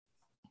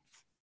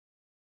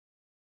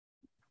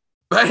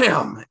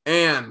Bam!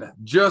 And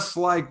just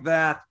like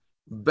that,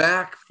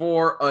 back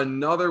for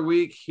another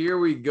week. Here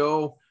we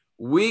go.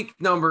 Week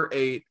number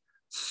 8,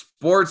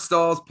 Sports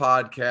Dolls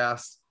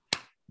podcast.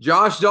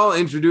 Josh Dahl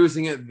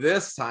introducing it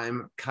this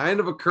time. Kind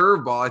of a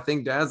curveball. I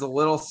think Dad's a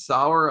little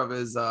sour of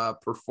his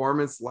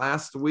performance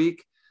last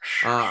week.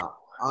 I,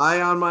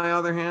 on my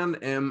other hand,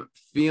 am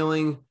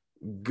feeling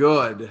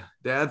good.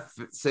 Dad,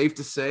 safe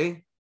to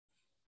say?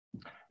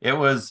 It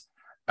was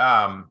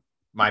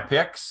my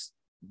picks.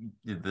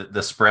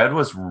 The spread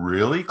was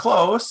really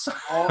close.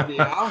 Oh,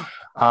 yeah.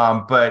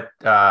 But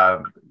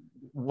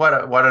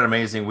what an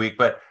amazing week.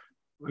 But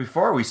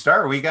before we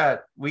start, we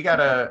got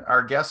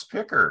our guest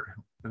picker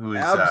who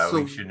is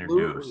we should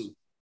introduce.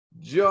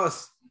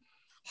 Just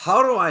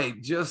how do I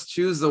just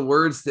choose the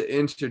words to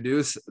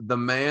introduce the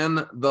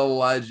man, the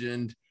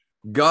legend,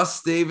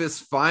 Gus Davis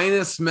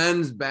finest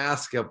men's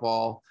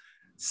basketball,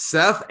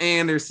 Seth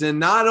Anderson,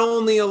 not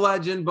only a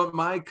legend, but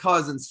my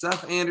cousin,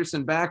 Seth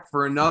Anderson, back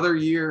for another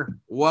year.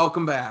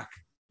 Welcome back.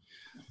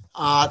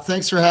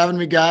 Thanks for having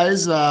me,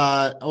 guys.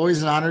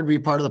 Always an honor to be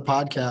part of the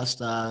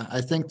podcast.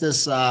 I think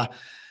this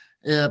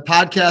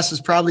podcast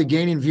is probably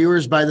gaining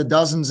viewers by the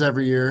dozens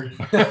every year.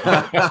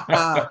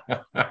 But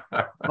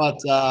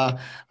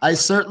I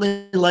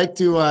certainly like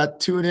to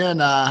tune in.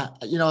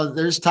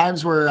 There's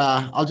times where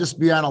I'll just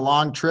be on a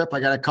long trip.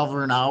 I got to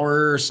cover an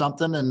hour or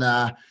something, and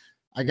the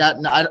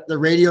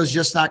radio's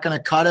just not going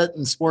to cut it.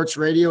 And sports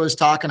radio is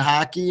talking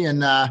hockey.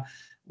 And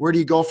where do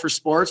you go for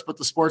sports but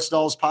the Sports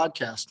Dolls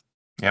podcast?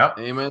 Yeah.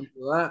 Amen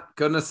to that.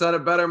 Couldn't have said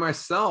it better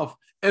myself.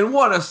 And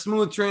what a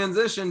smooth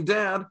transition,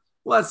 Dad.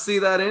 Let's see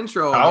that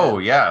intro. Oh,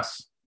 again.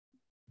 Yes.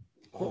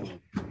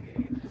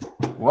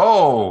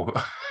 Whoa.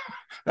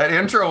 That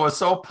intro was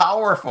so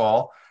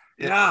powerful.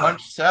 It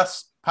punched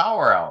Seth's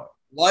power out.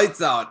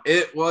 Lights out.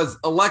 It was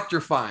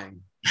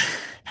electrifying.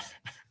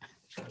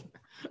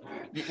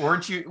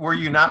 Were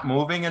you not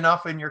moving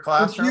enough in your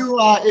classroom?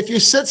 If you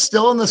sit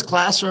still in this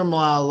classroom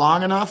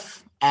long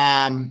enough,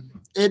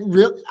 it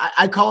really,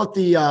 I call it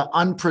the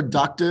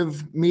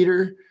unproductive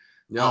meter.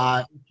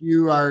 Yep. If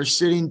you are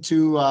sitting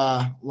too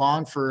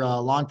long for a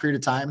long period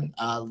of time,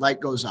 light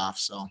goes off.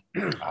 So,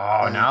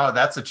 now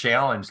that's a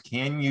challenge.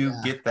 Can you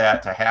get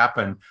that to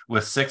happen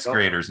with sixth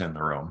graders in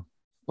the room?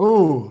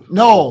 Oh,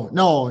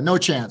 no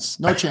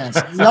chance. No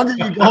chance. The younger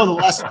you go, the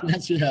less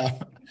chance you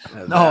have.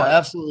 No,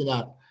 absolutely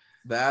not.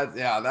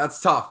 That's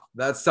tough.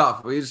 That's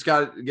tough. We just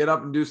got to get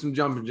up and do some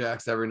jumping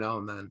jacks every now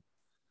and then.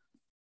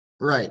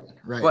 Right.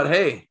 But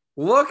hey,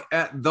 look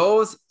at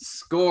those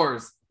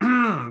scores.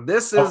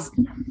 This has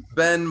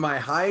been my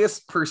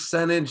highest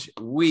percentage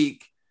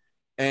week,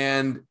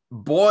 and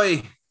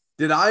boy,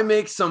 did I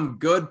make some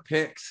good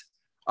picks.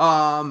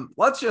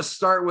 Let's just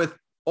start with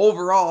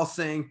overall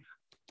saying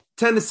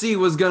Tennessee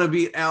was going to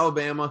beat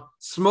Alabama,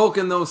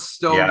 smoking those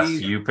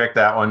stogies. Yes, you picked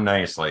that one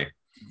nicely.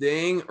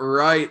 Dang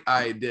right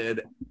I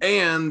did.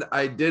 And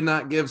I did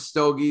not give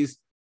stogies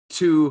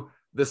to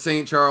the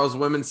St. Charles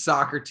women's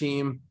soccer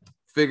team.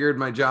 Figured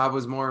my job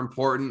was more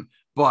important,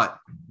 but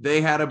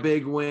they had a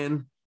big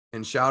win.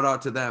 And shout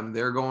out to them.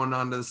 They're going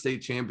on to the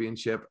state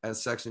championship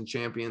as section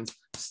champions,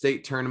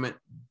 state tournament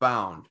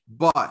bound.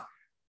 But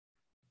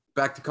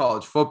back to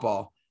college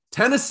football.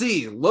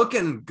 Tennessee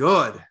looking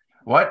good.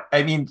 Let's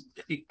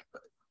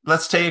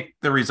take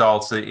the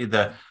results.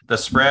 The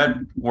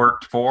spread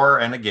worked for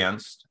and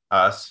against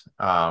us.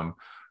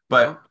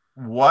 But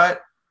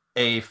what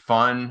a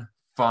fun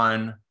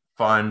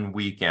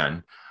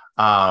weekend.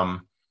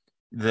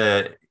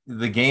 The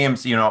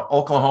games,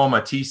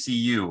 Oklahoma,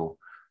 TCU,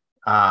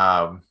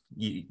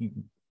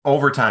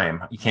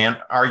 overtime. You can't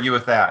argue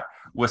with that.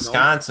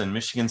 Wisconsin,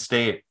 Michigan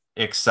State,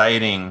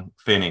 exciting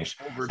finish.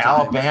 Overtime.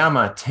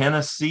 Alabama,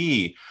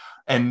 Tennessee,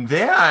 and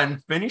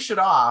then finish it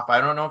off.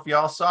 I don't know if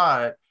y'all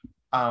saw it.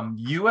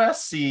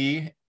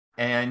 USC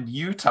and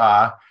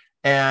Utah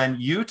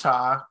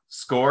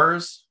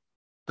scores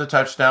the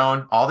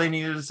touchdown. All they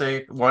needed is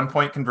a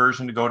 1-point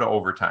conversion to go to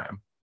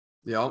overtime.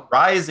 Yep.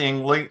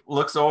 Rising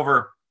looks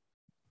over,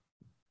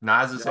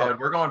 nods his head.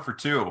 We're going for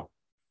 2.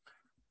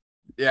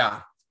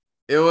 Yeah,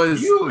 it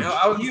was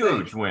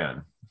huge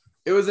win.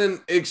 It was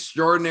an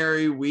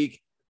extraordinary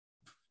week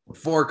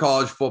for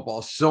college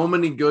football. So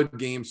many good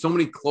games, so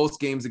many close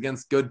games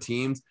against good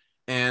teams.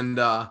 And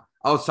I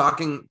was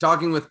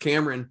talking with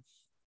Cameron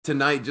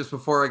tonight just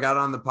before I got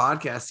on the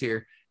podcast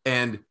here,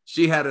 and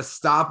she had to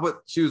stop what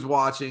she was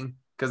watching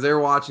because they were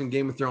watching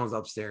Game of Thrones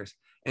upstairs.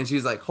 And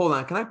she's like, "Hold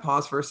on, can I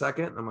pause for a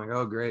second?" And I'm like,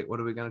 "Oh, great. What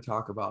are we going to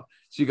talk about?"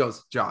 She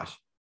goes, "Josh,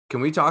 can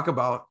we talk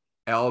about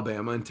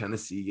Alabama and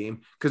Tennessee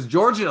game? Because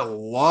Georgia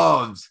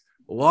loves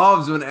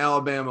when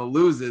Alabama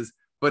loses."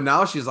 But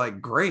now she's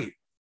like, "Great.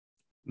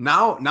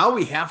 Now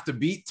we have to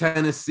beat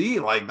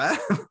Tennessee like that."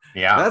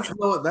 Yeah.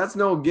 That's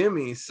no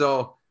gimme.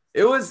 So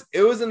it was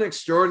an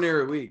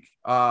extraordinary week.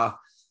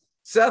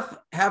 Seth,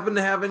 happen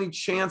to have any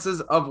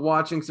chances of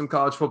watching some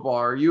college football?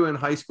 Are you in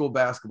high school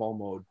basketball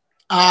mode?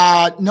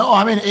 No,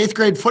 I'm in 8th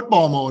grade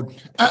football mode.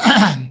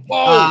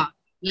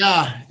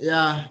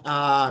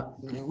 Yeah.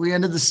 We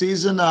ended the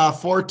season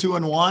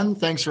 4-2-1.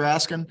 Thanks for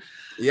asking.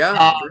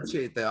 Yeah,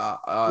 appreciate that.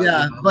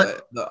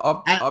 But the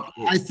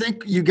I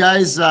think you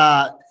guys.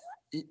 I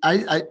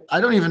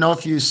don't even know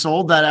if you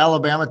sold that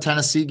Alabama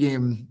Tennessee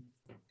game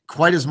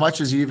quite as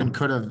much as you even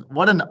could have.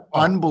 What an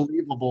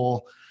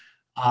unbelievable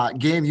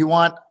game! You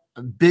want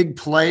big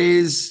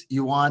plays.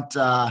 You want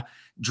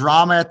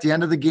drama at the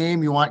end of the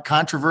game. You want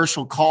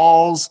controversial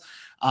calls.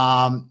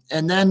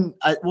 And then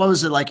what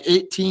was it, like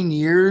 18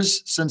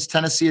 years since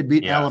Tennessee had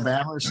beaten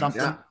Alabama or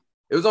something? Yeah.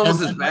 It was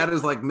almost as bad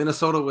as like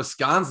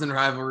Minnesota-Wisconsin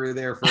rivalry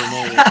there for a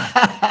moment.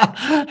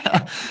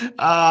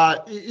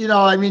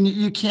 I mean,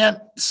 you can't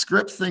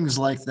script things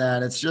like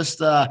that. It's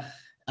just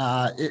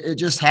it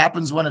just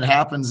happens when it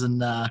happens.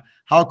 And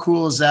how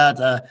cool is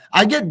that?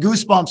 I get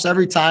goosebumps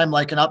every time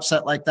like an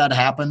upset like that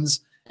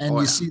happens, and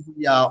you see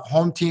the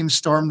home team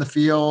storm the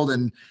field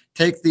and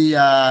take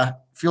the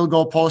field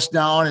goal post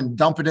down and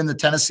dump it in the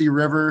Tennessee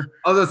River.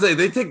 I was gonna say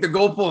they take the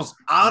goalpost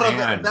out of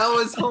it. That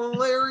was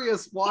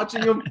hilarious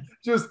watching them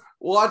just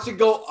watch it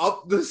go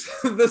up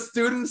the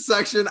student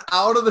section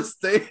out of the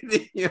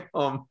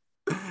stadium.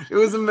 It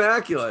was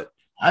immaculate.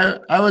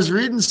 I was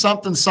reading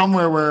something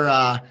somewhere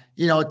where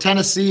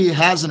Tennessee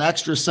has an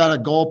extra set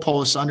of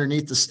goalposts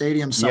underneath the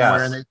stadium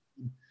somewhere,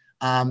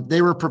 and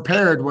they were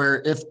prepared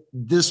where if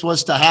this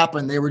was to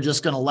happen, they were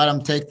just going to let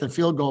them take the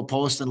field goal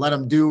post and let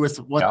them do with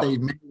what they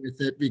made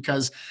with it,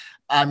 because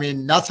I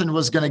mean, nothing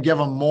was going to give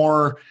them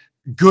more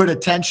good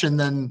attention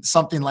than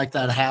something like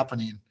that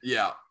happening.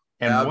 Yeah.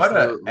 And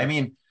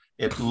absolutely.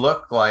 It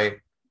looked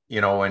like,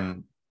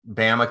 when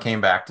Bama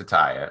came back to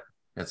tie it,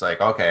 it's like,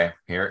 okay,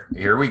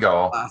 here we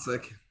go.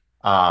 Classic.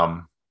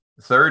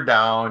 Third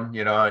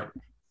down,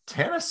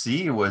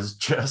 Tennessee was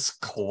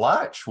just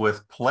clutch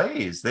with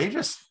plays.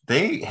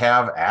 They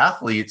have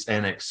athletes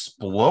and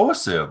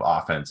explosive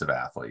offensive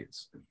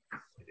athletes.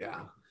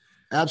 Yeah,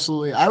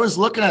 absolutely. I was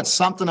looking at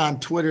something on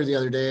Twitter the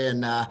other day,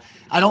 and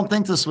I don't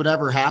think this would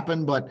ever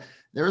happen, but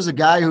there was a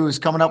guy who was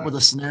coming up with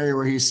a scenario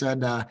where he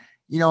said,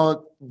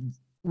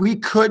 we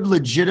could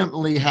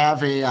legitimately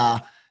have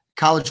a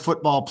college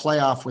football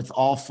playoff with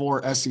all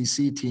 4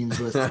 SEC teams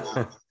with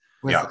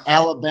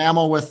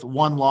Alabama with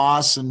 1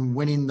 loss and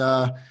winning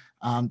the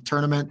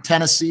tournament,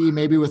 Tennessee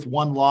maybe with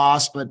 1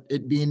 loss, but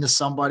it being to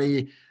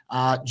somebody,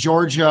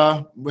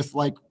 Georgia with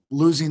like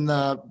losing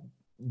and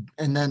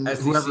then SEC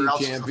whoever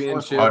else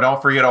championship. Oh,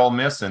 don't forget Ole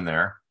Miss in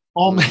there.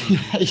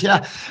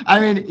 Yeah. I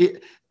mean,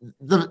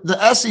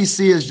 the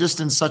SEC is just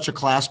in such a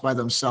class by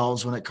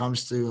themselves when it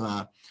comes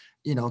to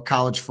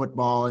college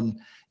football. And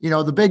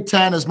the Big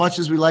Ten, as much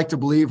as we like to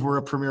believe we're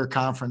a premier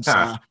conference,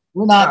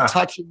 we're not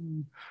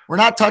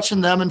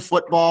touching them in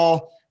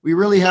football. We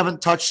really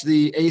haven't touched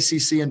the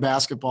ACC in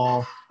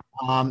basketball.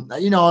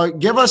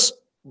 Give us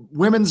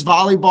women's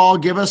volleyball,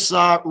 give us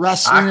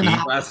wrestling.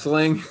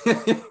 Wrestling.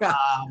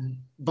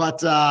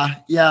 But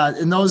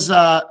in those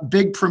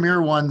big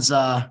premier ones,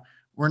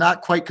 we're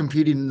not quite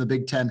competing in the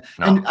Big Ten.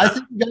 No. And I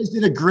think you guys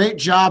did a great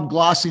job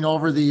glossing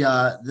over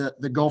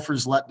the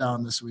Gophers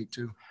letdown this week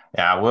too.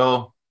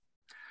 Yeah,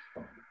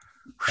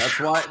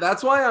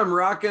 That's why I'm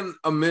rocking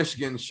a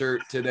Michigan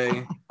shirt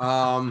today.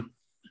 I'm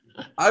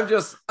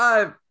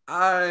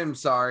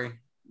sorry.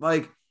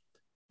 Like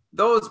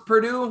those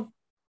Purdue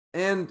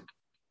and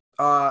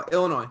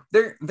Illinois,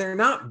 they're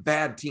not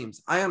bad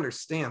teams. I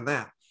understand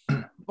that.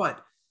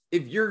 But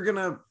if you're going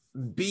to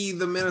be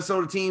the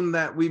Minnesota team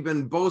that we've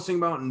been boasting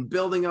about and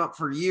building up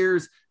for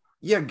years,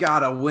 you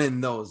got to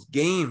win those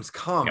games.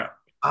 Come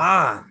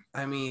on.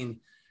 I mean,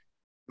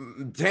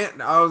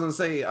 I was going to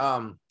say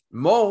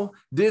Mo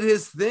did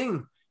his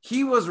thing.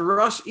 He rushed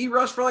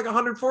for like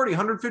 140,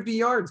 150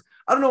 yards.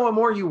 I don't know what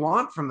more you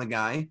want from the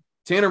guy.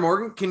 Tanner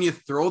Morgan, can you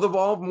throw the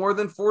ball more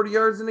than 40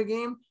 yards in a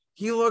game?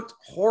 He looked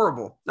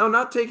horrible. Now,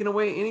 not taking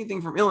away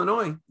anything from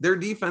Illinois. Their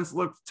defense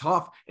looked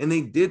tough, and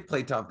they did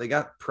play tough. They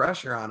got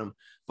pressure on them.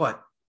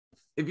 But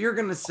if you're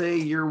going to say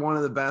you're one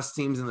of the best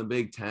teams in the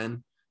Big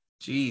Ten,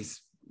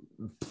 geez,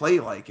 play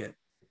like it.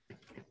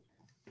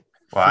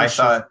 Well, I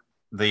thought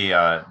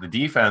the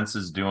defense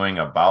is doing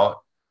about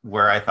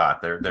where I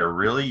thought. They're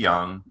really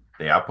young.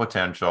 They have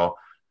potential.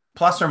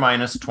 Plus or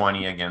minus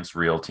 20 against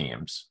real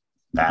teams.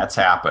 That's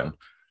happened.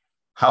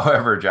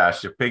 However,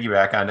 Josh, to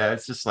piggyback on that,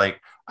 it's just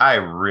like I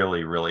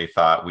really, really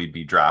thought we'd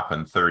be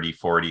dropping 30,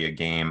 40 a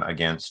game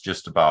against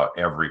just about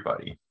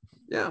everybody.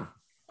 Yeah.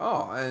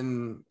 Oh,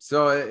 and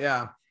so,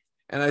 yeah.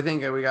 And I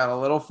think we got a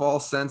little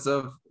false sense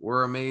of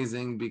we're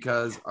amazing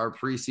because our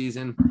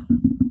preseason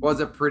was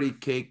a pretty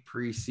cake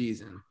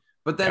preseason.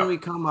 But then we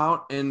come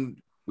out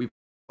and we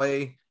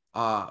play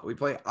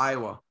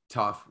Iowa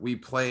tough. We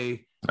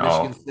play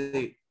Michigan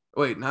State.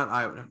 Wait, not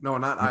Iowa. No,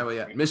 not Iowa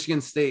yet.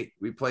 Michigan State.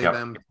 We play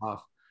them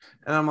tough.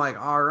 And I'm like,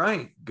 all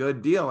right,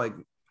 good deal. Like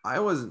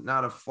Iowa's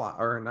not a flop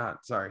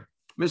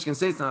Michigan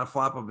State's not a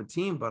flop of a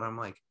team, but I'm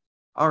like,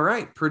 all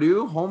right,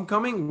 Purdue,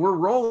 homecoming, we're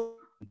rolling.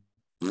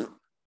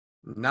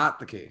 Not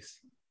the case.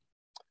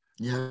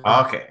 Yeah.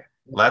 Okay.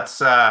 Let's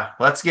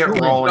get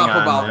rolling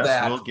on this.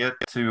 That. We'll get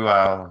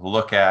to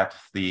look at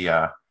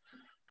the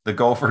the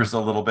Gophers a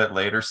little bit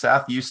later.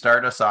 Seth, you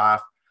start us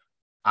off.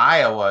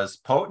 Iowa's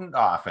potent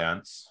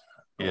offense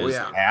is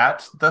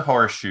at the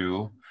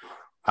Horseshoe.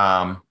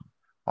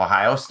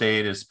 Ohio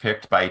State is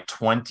picked by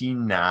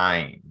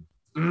 29.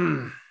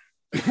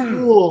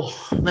 Oh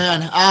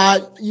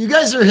man, you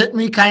guys are hitting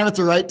me kind of at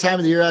the right time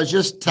of the year. I was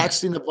just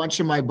texting a bunch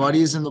of my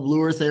buddies in the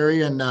Blue Earth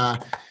area, and I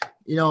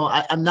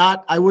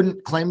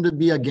wouldn't claim to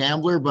be a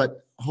gambler,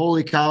 but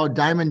holy cow,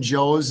 Diamond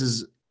Joe's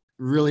is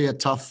really a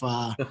tough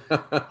one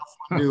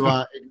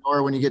to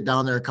ignore when you get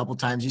down there a couple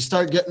times. You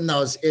start getting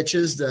those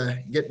itches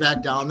to get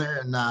back down there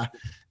and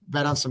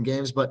bet on some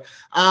games. But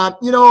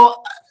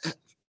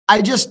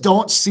I just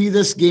don't see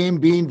this game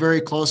being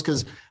very close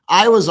because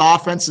Iowa's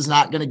offense is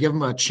not going to give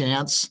them a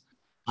chance.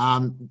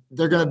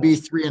 They're going to be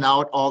 3 and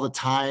out all the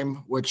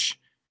time, which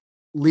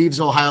leaves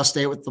Ohio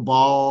State with the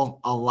ball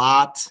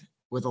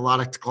with a lot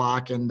of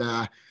clock. And,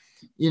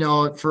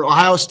 for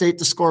Ohio State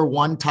to score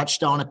 1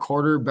 touchdown a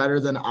quarter better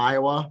than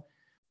Iowa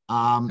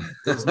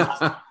is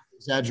not an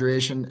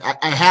exaggeration.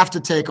 I have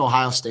to take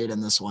Ohio State in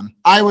this one.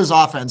 Iowa's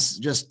offense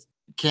just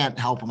can't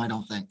help them, I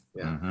don't think.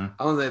 Yeah. Mm-hmm.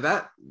 I would say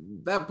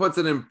that puts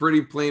it in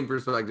pretty plain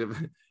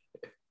perspective.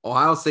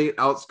 Ohio State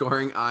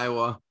outscoring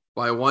Iowa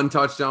by 1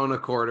 touchdown a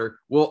quarter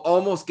will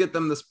almost get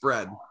them the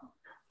spread.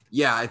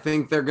 Yeah, I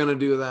think they're going to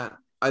do that.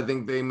 I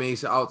think they may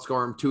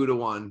outscore them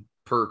 2-1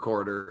 per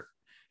quarter.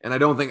 And I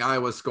don't think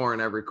Iowa's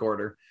scoring every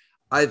quarter.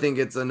 I think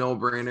it's a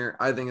no-brainer.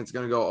 I think it's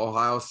going to go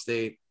Ohio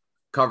State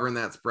covering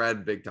that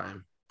spread big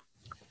time.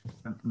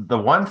 The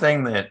one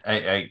thing that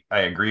I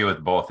agree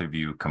with both of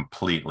you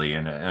completely,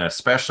 and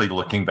especially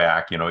looking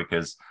back,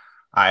 because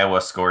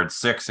Iowa scored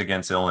 6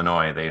 against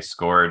Illinois. They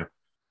scored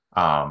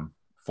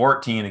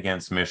 14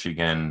 against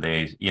Michigan.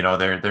 Their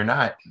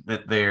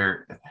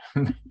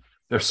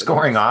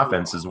scoring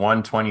offense is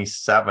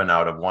 127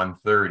 out of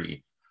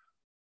 130.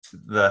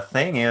 The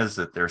thing is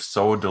that they're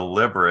so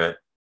deliberate.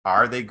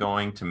 Are they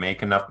going to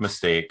make enough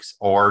mistakes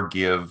or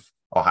give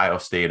Ohio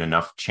State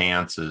enough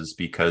chances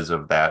because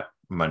of that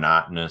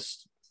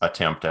monotonous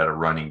attempt at a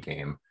running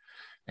game?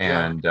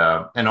 And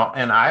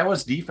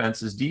Iowa's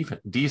defense is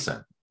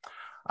decent.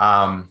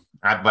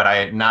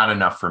 But not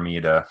enough for me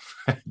to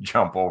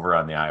jump over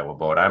on the Iowa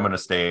boat. I'm going to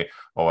stay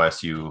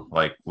OSU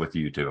like with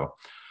you two.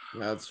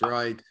 That's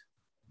right.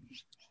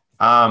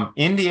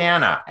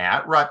 Indiana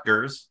at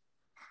Rutgers.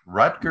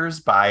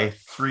 Rutgers by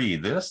 3.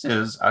 This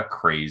is a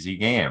crazy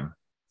game.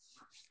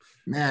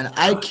 Man,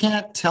 I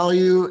can't tell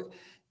you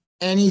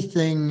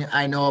anything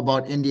I know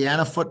about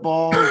Indiana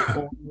football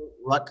or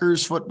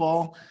Rutgers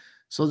football.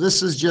 So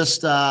this is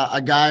just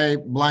a guy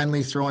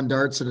blindly throwing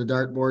darts at a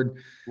dartboard.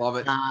 Love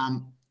it.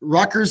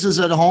 Rutgers is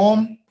at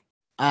home.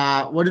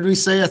 What did we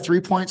say? A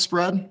 3-point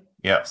spread?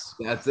 Yes.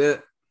 That's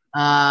it.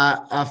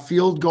 A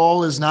field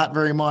goal is not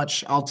very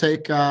much. I'll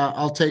take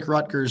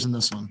Rutgers in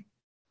this one.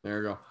 There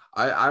you go.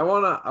 I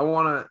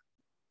wanna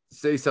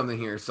say something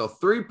here. So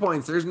 3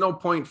 points, there's no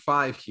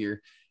 0.5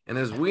 here. And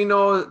as we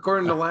know,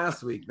 according to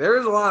last week, there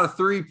is a lot of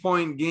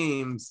 3-point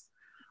games.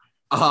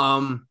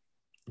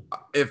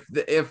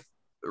 If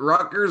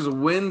Rutgers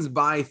wins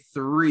by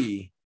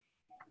 3,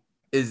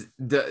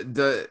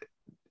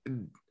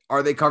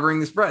 are they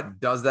covering the spread?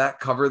 Does that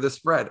cover the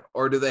spread,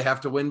 or do they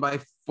have to win by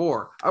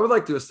 4? I would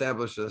like to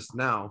establish this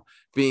now,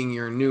 being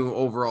your new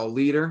overall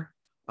leader.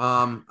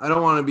 I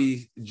don't want to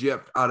be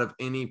gypped out of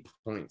any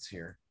points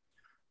here.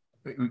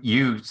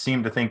 You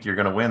seem to think you're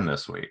going to win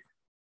this week.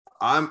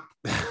 I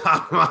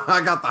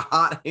got the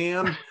hot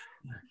hand.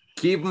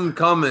 Keep them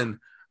coming.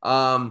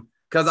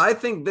 Because I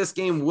think this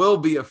game will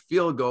be a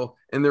field goal,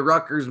 and the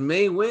Rutgers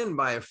may win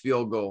by a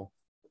field goal.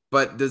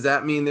 But does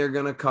that mean they're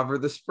going to cover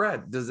the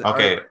spread?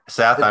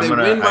 Seth, I'm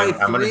going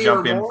to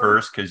jump in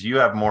first because you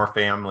have more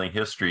family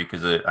history.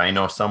 Because I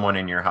know someone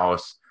in your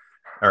house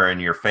or in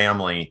your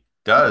family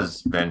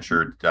does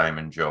venture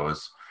Diamond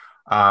Joe's.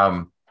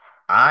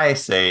 I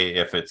say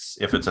if it's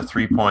a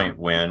 3-point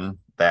win,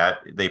 that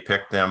they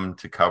pick them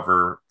to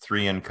cover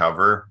 3 and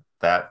cover,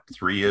 that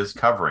 3 is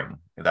covering.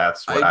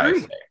 That's what I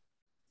say.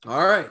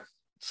 All right.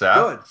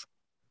 Seth?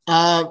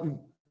 Good.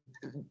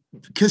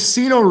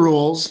 Casino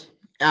rules.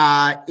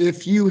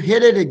 If you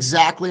hit it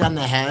exactly on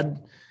the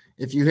head,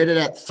 if you hit it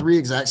at 3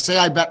 exact, say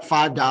I bet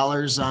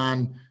 $5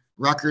 on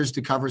Rutgers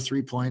to cover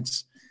 3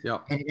 points.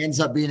 Yep. And it ends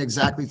up being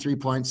exactly 3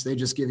 points, they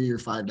just give you your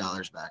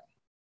 $5 back.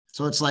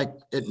 So it's like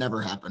it never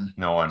happened.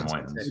 No one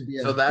wins.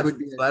 So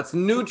that's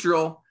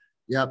neutral.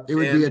 Yep. It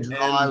would be a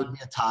draw. It would be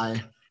a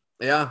tie.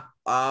 Yeah.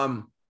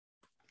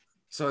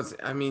 So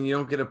you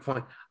don't get a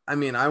point.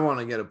 I want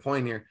to get a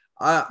point here.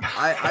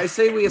 I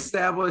say we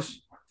establish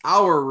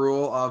our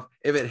rule of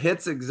if it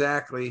hits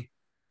exactly,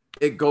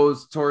 it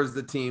goes towards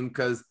the team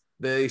because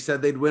they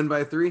said they'd win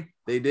by 3.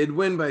 They did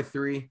win by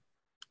 3.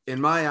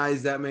 In my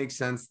eyes, that makes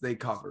sense. They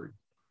covered.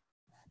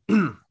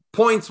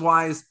 Points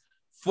wise,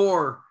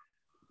 for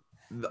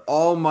the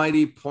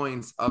almighty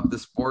points of the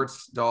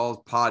Sports Dolls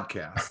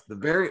podcast, the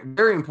very,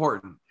 very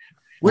important.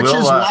 Which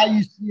is why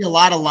you see a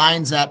lot of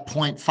lines at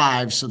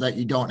 0.5 so that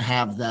you don't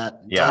have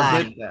that.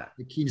 Yeah,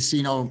 the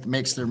casino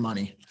makes their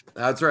money.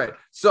 That's right.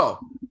 So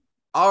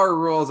our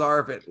rules are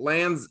if it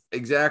lands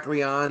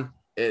exactly on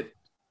it,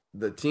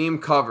 the team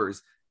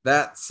covers.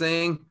 That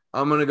saying,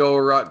 I'm going to go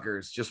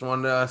Rutgers. Just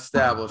wanted to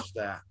establish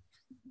that.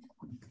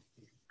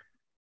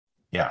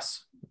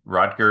 Yes.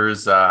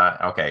 Rutgers.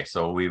 Okay.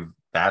 So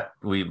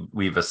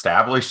we've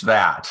established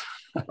that.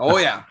 Oh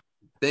yeah.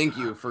 Thank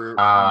you for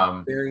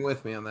bearing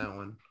with me on that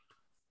one.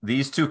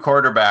 These two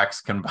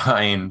quarterbacks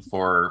combined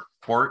for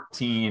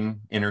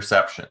 14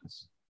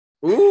 interceptions.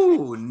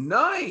 Ooh,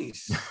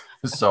 nice.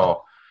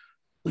 So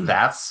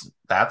that's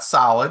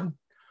solid.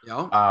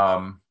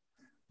 Yeah.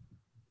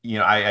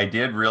 I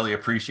did really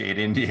appreciate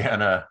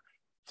Indiana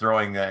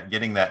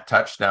getting that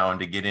touchdown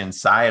to get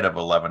inside of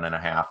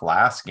 11.5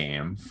 last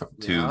game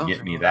to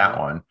get me that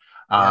one.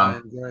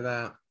 I enjoy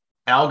that.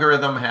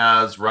 Algorithm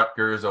has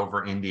Rutgers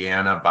over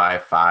Indiana by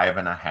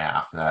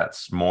 5.5.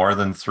 That's more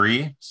than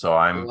 3. So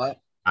I'm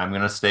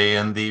going to stay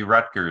in the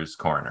Rutgers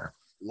corner.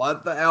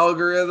 Let the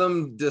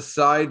algorithm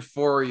decide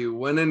for you.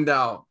 When in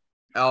doubt.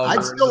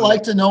 I'd still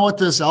like to know what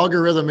this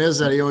algorithm is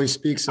that he always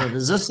speaks of.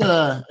 Is this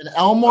an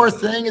Elmore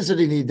thing? Is it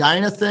an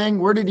Edina thing?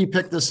 Where did he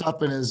pick this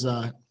up in his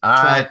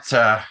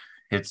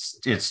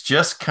it's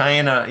just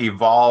kind of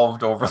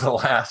evolved over the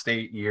last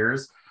 8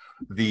 years.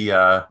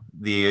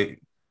 The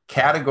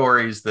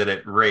categories that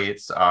it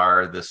rates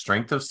are the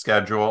strength of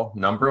schedule,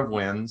 number of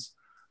wins,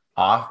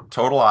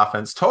 total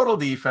offense, total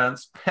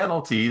defense,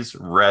 penalties,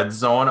 red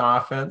zone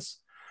offense,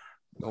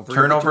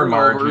 turnover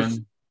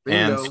margin,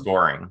 and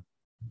scoring.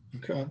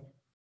 Okay.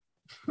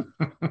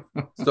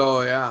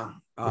 So yeah,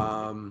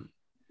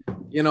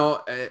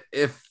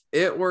 if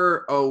it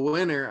were a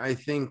winner, I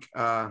think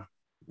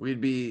you'd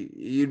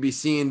be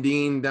seeing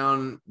Dean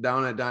down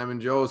at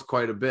Diamond Joe's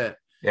quite a bit.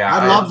 Yeah,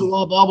 I'd love to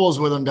blow bubbles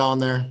with him down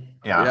there.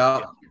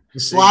 Yeah. The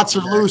slots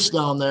are loose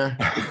down there.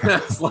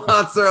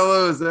 Slots are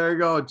loose. There you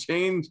go.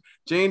 Change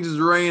is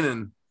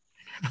raining.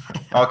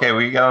 Okay,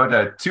 we go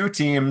to two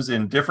teams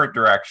in different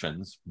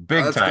directions.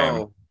 Let's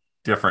go.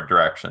 Different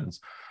directions.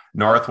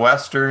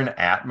 Northwestern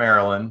at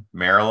Maryland.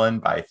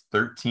 Maryland by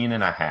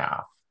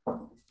 13.5.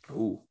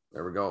 Ooh,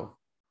 there we go.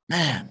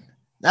 Man,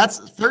 that's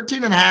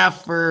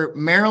 13.5 for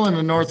Maryland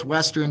and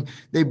Northwestern.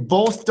 They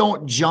both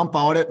don't jump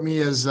out at me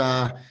as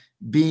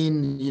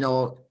being,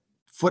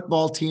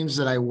 football teams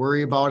that I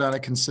worry about on a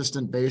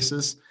consistent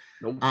basis.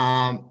 Nope.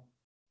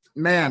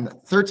 Man,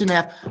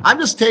 13.5. I'm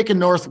just taking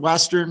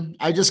Northwestern.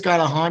 I just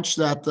got a hunch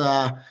that,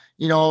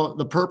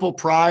 the Purple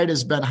Pride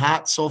has been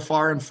hot so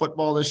far in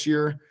football this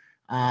year.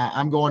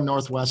 I'm going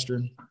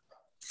Northwestern.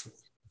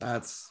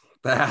 That's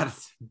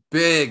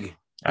big.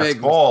 That's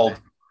big bold.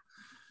 Mistake.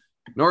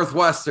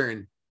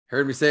 Northwestern.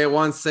 Heard me say it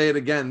once, say it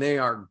again. They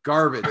are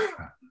garbage.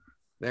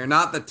 They're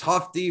not the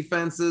tough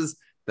defenses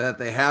that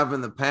they have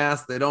in the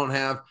past. They don't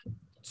have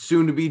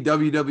soon-to-be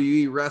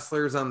WWE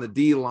wrestlers on the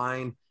D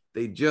line.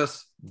 They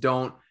just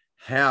don't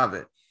have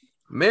it.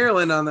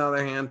 Maryland, on the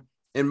other hand,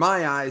 in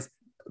my eyes,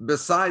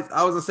 besides,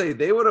 I was going to say,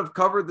 they would have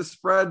covered the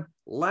spread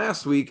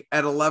last week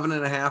at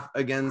 11.5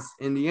 against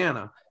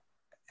Indiana.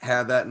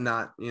 Had that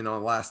not,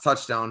 last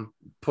touchdown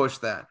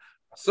pushed that.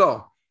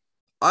 So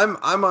I'm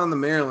on the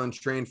Maryland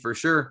train for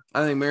sure.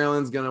 I think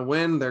Maryland's going to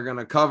win. They're going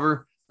to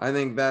cover. I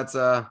think that's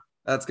going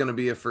to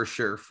be a for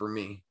sure for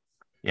me.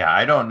 Yeah,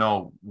 I don't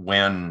know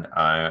when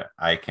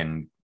I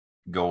can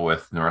go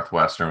with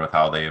Northwestern with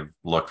how they've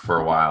looked for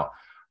a while.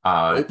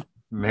 Nope.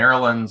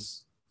 Maryland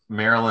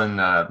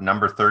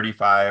number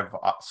 35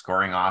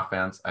 scoring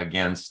offense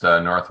against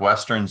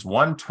Northwestern's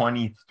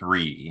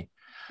 123.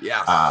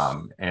 Yes.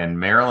 And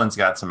Maryland's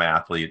got some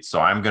athletes,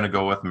 so I'm going to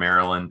go with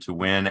Maryland to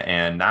win,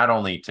 and not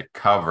only to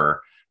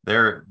cover.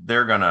 They're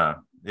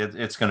gonna.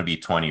 It's going to be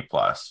 20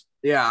 plus.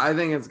 Yeah, I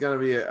think it's going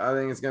to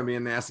be a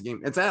nasty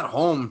game. It's at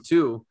home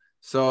too,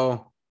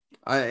 so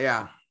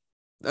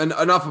And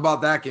enough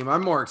about that game.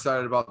 I'm more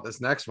excited about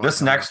this next one.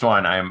 Next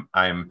one,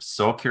 I'm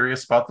so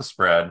curious about the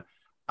spread.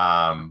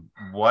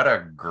 What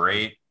a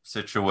great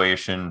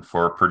situation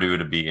for Purdue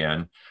to be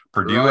in.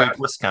 Purdue at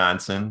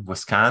Wisconsin.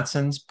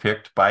 Wisconsin's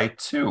picked by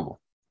 2.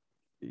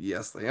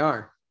 Yes, they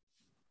are.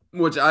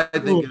 Which I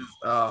think is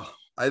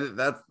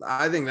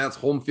I think that's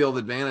home field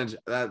advantage.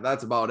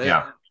 That's about it.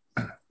 Yeah.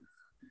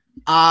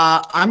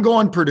 I'm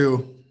going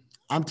Purdue.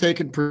 I'm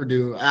taking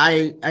Purdue.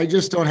 I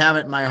just don't have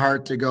it in my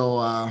heart to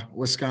go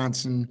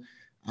Wisconsin.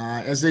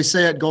 As they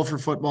say at Gopher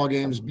football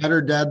games,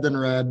 better dead than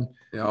red.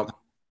 Yep.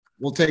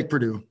 We'll take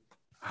Purdue.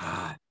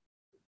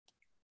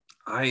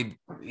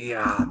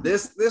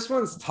 This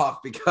one's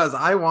tough because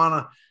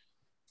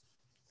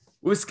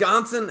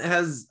Wisconsin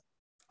has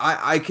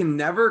I can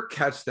never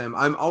catch them.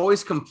 I'm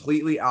always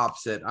completely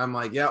opposite. I'm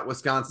like, yeah,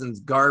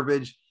 Wisconsin's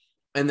garbage.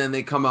 And then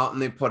they come out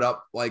and they put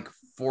up like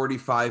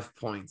 45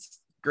 points.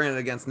 Granted,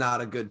 against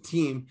not a good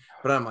team,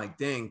 but I'm like,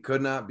 dang,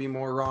 could not be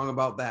more wrong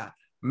about that.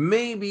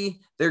 Maybe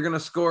they're going to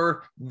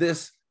score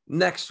this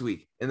next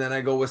week. And then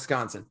I go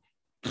Wisconsin.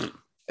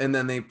 And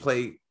then they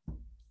play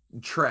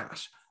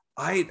trash.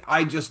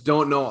 I just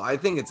don't know. I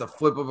think it's a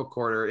flip of a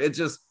quarter. It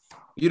just,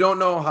 you don't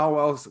know how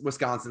else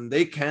Wisconsin,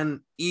 they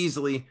can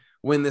easily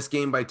win this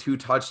game by 2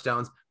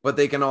 touchdowns, but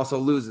they can also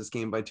lose this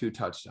game by 2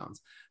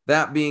 touchdowns.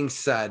 That being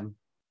said,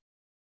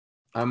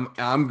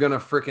 I'm gonna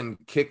freaking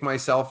kick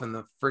myself in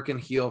the freaking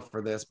heel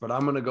for this, but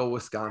I'm gonna go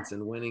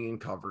Wisconsin winning and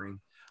covering.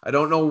 I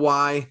don't know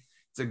why.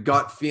 It's a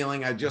gut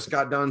feeling. I just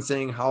got done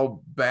saying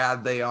how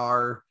bad they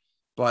are,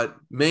 but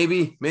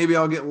maybe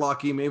I'll get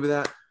lucky. Maybe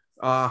that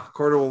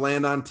quarter will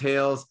land on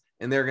tails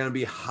and they're gonna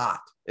be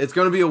hot. It's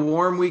gonna be a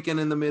warm weekend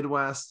in the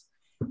Midwest.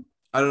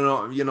 I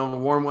don't know,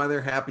 warm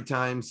weather, happy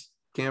times,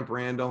 Camp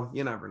Randall.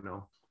 You never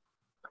know.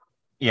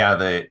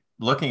 Yeah,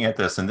 looking at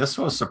this, and this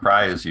will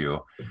surprise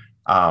you.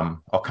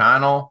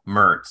 O'Connell,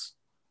 Mertz.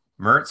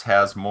 Mertz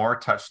has more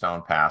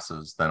touchdown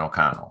passes than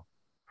O'Connell.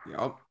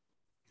 Yep.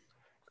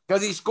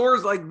 Because he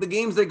scores like the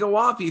games that go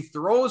off, he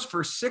throws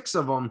for 6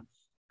 of them,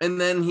 and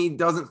then he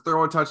doesn't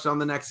throw a touchdown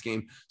the next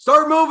game.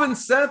 Start moving,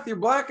 Seth. You're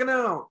blacking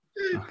out.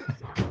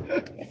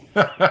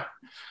 There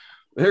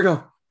you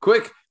go.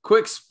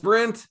 Quick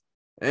sprint,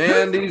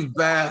 and he's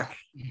back.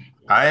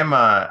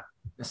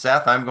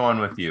 Seth, I'm going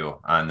with you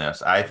on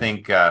this. I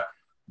think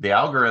the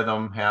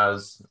algorithm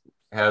has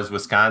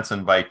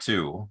Wisconsin by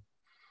 2.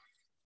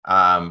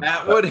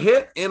 That would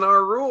hit in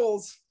our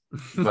rules.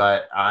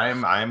 But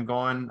I'm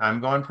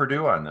going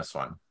Purdue on this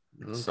one.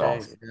 Okay, so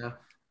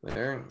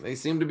yeah, they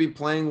seem to be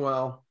playing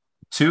well.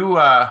 2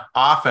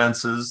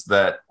 offenses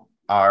that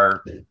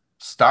are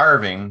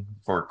starving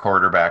for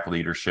quarterback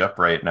leadership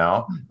right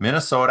now.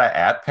 Minnesota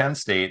at Penn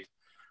State.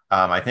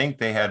 I think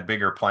they had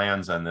bigger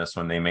plans on this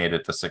when they made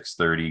it the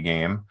 6:30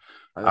 game.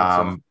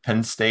 So.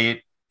 Penn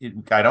State,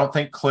 I don't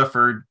think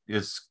Clifford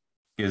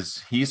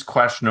he's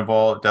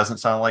questionable. It doesn't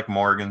sound like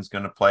Morgan's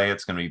going to play.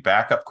 It's going to be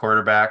backup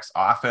quarterbacks,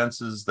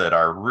 offenses that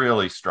are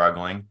really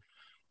struggling.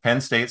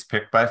 Penn State's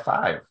picked by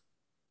 5.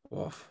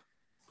 Oof.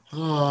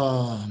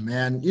 Oh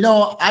man.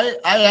 I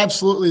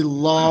absolutely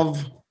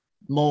love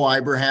Mo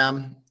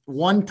Ibrahim.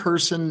 One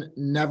person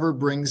never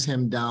brings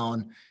him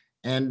down.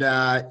 And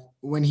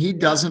when he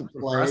doesn't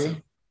play,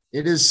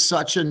 it is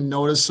such a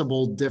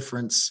noticeable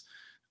difference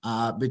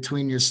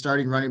between your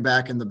starting running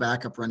back and the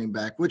backup running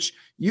back, which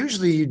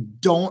usually you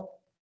don't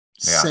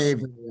say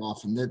very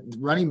often. The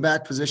running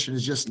back position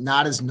is just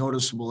not as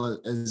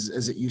noticeable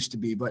as it used to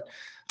be, but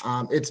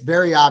it's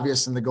very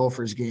obvious in the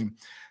Gophers game.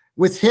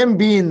 With him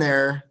being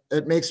there,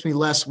 it makes me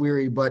less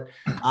weary, but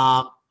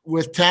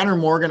with Tanner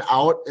Morgan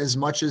out, as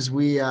much as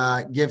we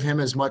give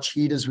him as much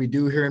heat as we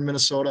do here in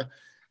Minnesota,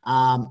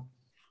 I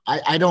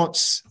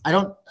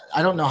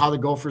don't know how the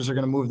Gophers are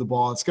going to move the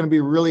ball. It's going to be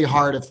really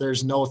hard if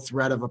there's no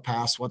threat of a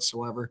pass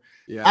whatsoever.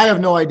 Yeah. I have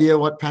no idea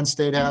what Penn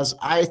State has.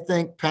 I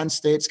think Penn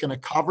State's going to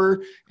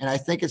cover, and I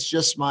think it's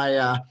just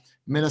my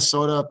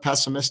Minnesota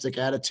pessimistic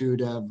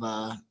attitude of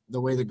the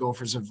way the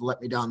Gophers have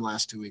let me down the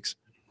last 2 weeks.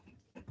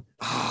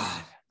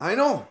 I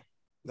know.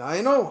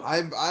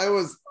 I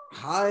was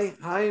high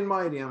and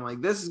mighty. I'm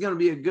like, this is going to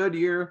be a good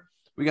year.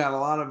 We got a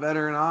lot of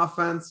veteran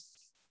offense.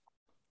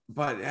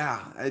 But, yeah,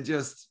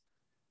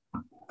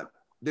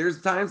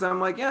 there's times I'm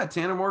like, yeah,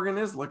 Tanner Morgan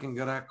is looking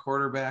good at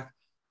quarterback.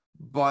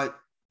 But,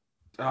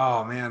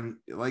 oh, man,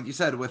 like you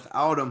said,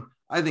 without him,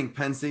 I think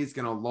Penn State's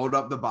going to load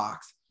up the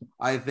box.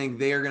 I think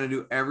they are going to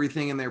do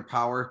everything in their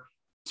power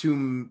to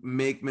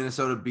make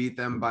Minnesota beat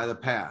them by the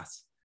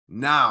pass.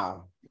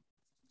 Now,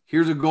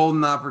 here's a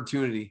golden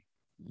opportunity.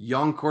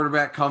 Young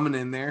quarterback coming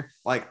in there.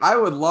 Like, I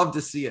would love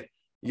to see it.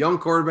 Young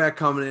quarterback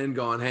coming in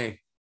going, hey,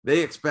 they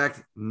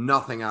expect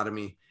nothing out of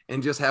me,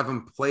 and just have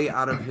him play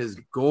out of his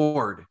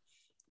gourd.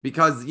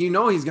 Because he's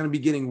going to be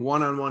getting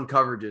one-on-one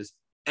coverages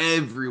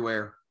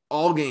everywhere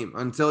all game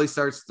until he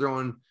starts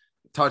throwing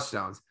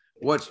touchdowns,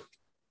 which,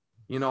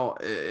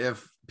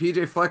 if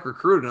PJ Fleck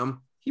recruited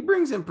him, he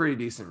brings in pretty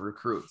decent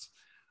recruits.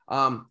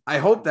 I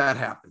hope that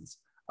happens,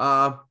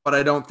 but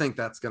I don't think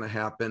that's going to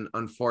happen,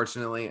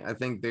 unfortunately. I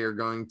think they are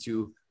going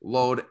to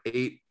load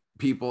 8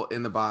 people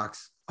in the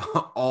box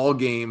all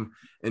game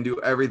and do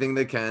everything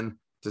they can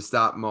to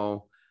stop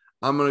Mo.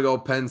 I'm going to go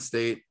Penn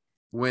State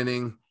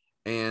winning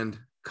and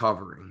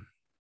covering.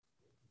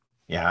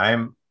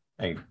 Yeah,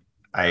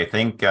 I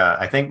think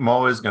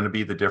Mo is going to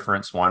be the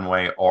difference one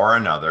way or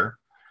another.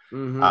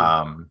 Mm-hmm.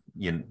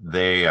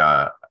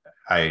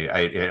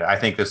 I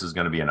think this is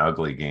going to be an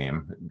ugly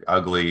game,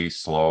 ugly,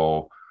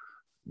 slow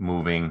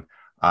moving.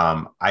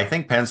 I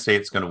think Penn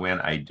State's going to win.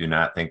 I do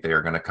not think they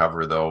are going to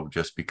cover, though,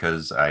 just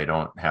because I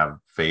don't have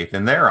faith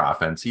in their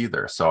offense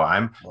either. So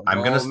I'm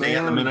going to stay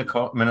in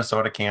the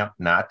Minnesota camp,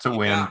 not to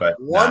win,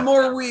 but one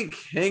more week.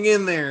 Hang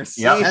in there.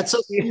 Yeah, that's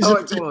a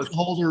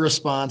holder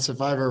response if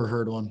I've ever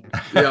heard one.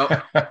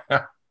 Yep.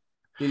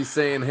 He's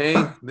saying, hey,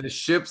 the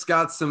ship's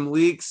got some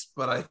leaks,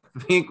 but I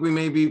think we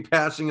may be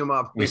patching them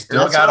up. We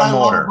still got a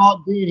motor.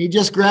 He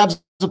just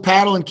grabs the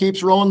paddle and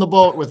keeps rowing the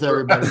boat with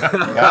everybody.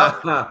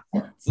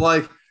 It's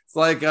like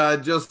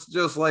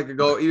just like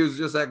he was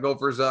just at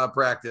Gophers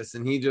practice,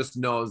 and he just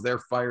knows they're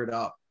fired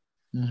up.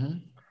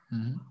 Mm-hmm.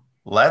 Mm-hmm.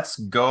 Let's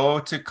go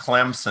to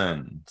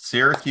Clemson.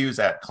 Syracuse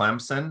at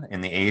Clemson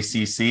in the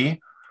ACC.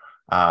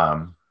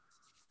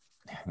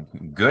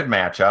 Good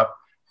matchup.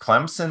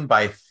 Clemson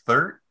by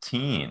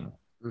 13.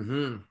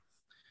 Mm-hmm.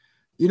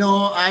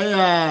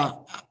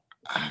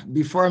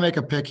 Before I make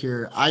a pick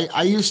here,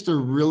 I used to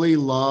really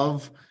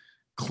love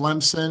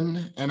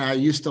Clemson, and I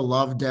used to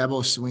love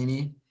Dabo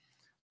Swinney.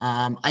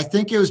 I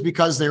think it was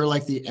because they were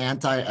like the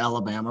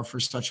anti-Alabama for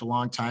such a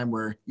long time,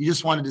 where you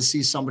just wanted to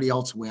see somebody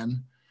else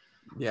win.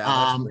 Yeah,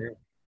 that's fair.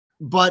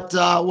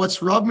 But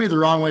what's rubbed me the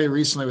wrong way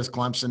recently with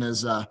Clemson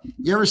is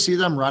you ever see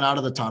them run out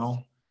of the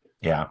tunnel?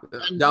 Yeah.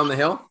 Down the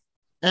hill?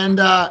 And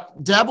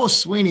Dabo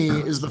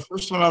Swinney is the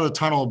first one out of the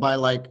tunnel by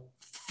like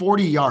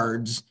 40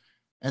 yards,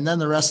 and then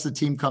the rest of the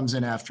team comes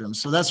in after him.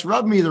 So that's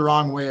rubbed me the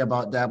wrong way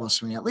about Dabo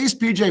Swinney. At least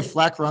PJ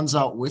Fleck runs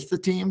out with the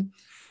team.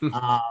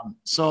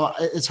 So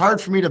it's hard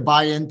for me to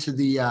buy into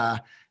the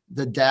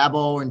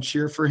Dabo and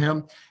cheer for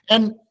him.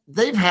 And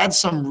they've had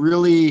some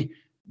really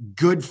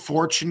good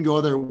fortune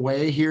go their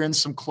way here in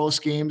some close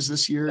games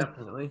this year.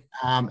 Definitely.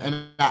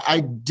 And I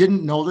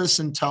didn't know this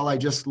until I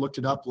just looked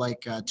it up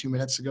like 2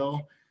 minutes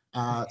ago.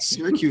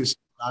 Syracuse,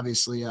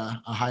 obviously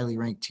a highly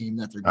ranked team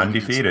that they're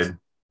undefeated. Against.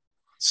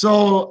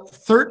 So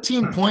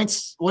 13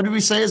 points. What did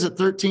we say? Is it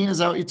 13? Is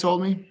that what you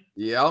told me?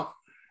 Yeah.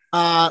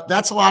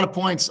 That's a lot of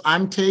points.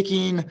 I'm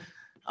taking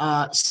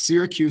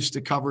Syracuse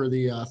to cover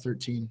the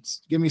 13.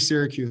 Give me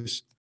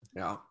Syracuse.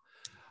 Yeah.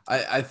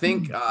 I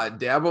think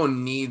Dabo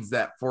needs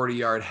that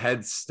 40-yard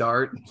head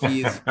start.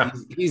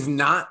 He's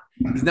not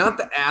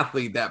the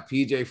athlete that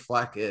PJ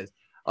Fleck is.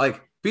 Like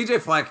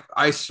PJ Fleck,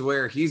 I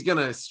swear he's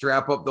gonna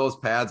strap up those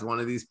pads one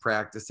of these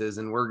practices,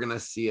 and we're gonna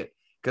see it.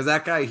 Because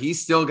that guy,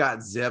 he's still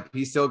got zip,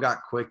 he's still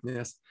got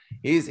quickness.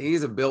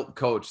 He's a built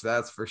coach,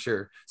 that's for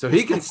sure. So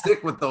he can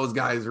stick with those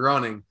guys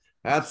running.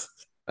 That's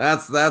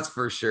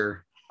for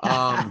sure.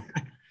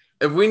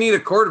 If we need a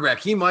quarterback,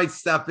 he might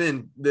step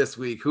in this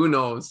week. Who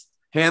knows?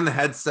 Hand the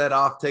headset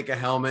off, take a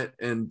helmet,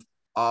 and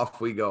off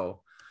we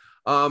go.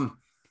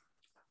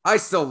 I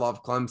still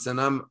love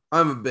Clemson.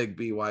 I'm a big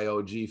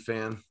BYOG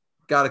fan.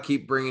 Got to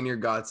keep bringing your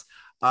guts.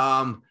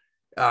 Man,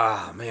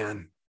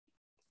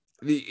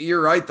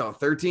 you're right though.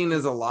 13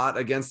 is a lot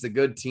against a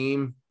good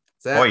team.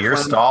 Boy, you're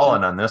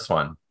stalling on this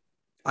one.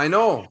 I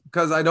know,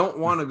 because I don't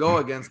want to go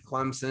against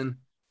Clemson.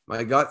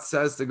 My gut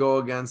says to go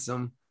against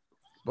them,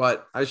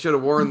 but I should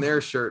have worn their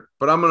shirt.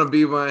 But I'm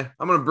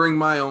gonna bring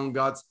my own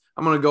guts.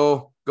 I'm gonna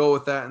go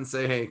with that and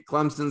say, hey,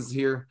 Clemson's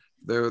here.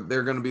 They're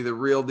gonna be the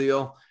real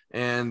deal,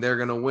 and they're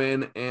gonna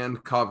win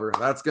and cover.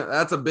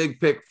 That's a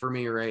big pick for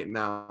me right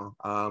now.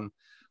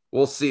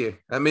 We'll see.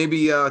 That may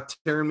be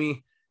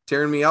tearing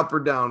me up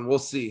or down. We'll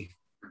see.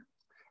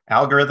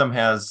 Algorithm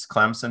has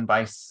Clemson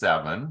by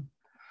 7.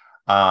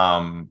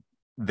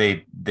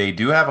 They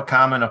do have a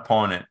common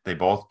opponent. They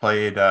both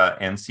played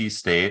NC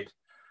State.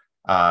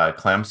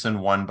 Clemson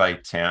won by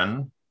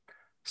 10.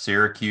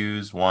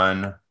 Syracuse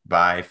won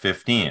by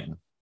 15.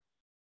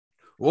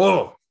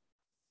 Whoa.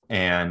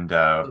 And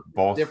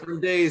both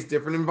different days,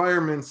 different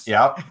environments.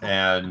 Yep.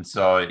 And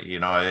so,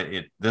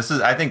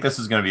 I think this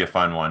is going to be a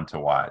fun one to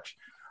watch.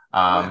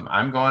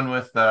 I'm going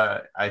with,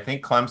 I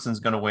think Clemson's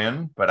going to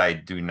win, but I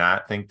do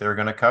not think they're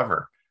going to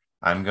cover.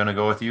 I'm going to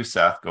go with you,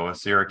 Seth. Go with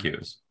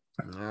Syracuse.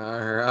 All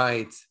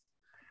right.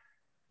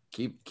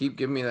 Keep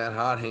giving me that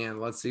hot hand.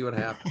 Let's see what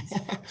happens.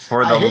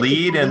 For the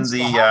lead in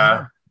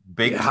the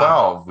Big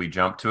 12, we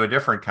jump to a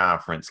different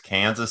conference.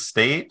 Kansas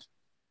State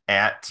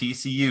at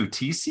TCU.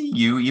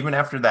 TCU, even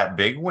after that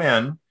big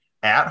win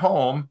at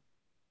home,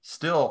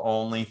 still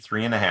only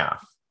 3.5.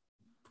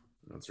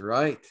 That's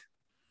right.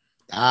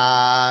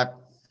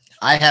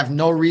 I have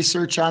no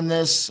research on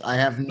this. I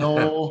have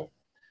no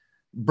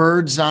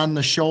birds on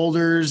the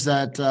shoulders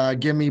that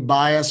give me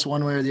bias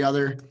one way or the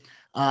other.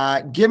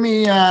 Give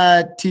me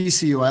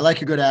TCU. I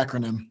like a good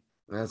acronym.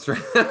 That's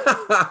right.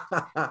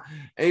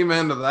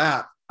 Amen to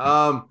that.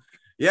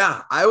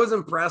 Yeah, I was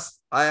impressed.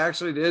 I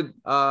actually did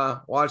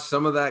watch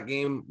some of that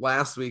game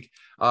last week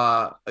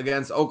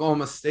against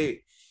Oklahoma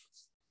State.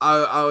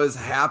 I was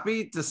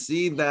happy to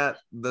see that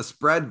the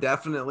spread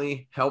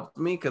definitely helped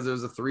me because it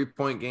was a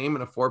 3-point game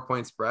and a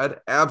 4-point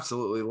spread.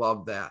 Absolutely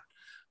loved that.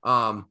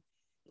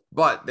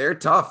 But they're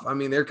tough. I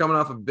mean, they're coming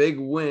off a big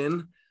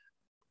win.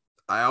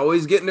 I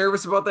always get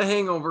nervous about the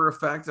hangover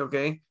effect.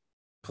 Okay.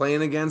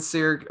 Playing against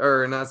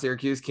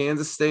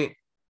Kansas State,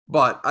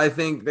 but I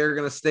think they're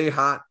going to stay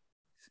hot.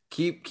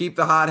 Keep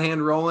the hot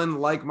hand rolling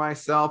like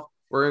myself.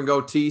 We're going to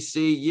go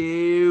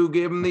TCU.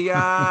 Give them the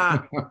eye.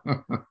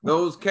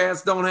 Those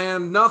cats don't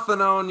have nothing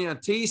on you.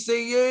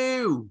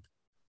 TCU.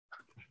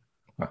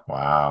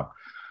 Wow.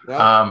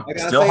 Well,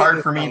 still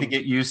hard for me to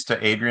get used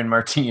to Adrian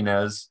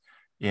Martinez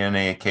in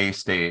a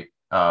K-State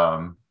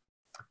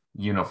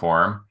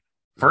uniform.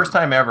 First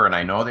time ever, and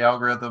I know the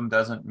algorithm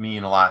doesn't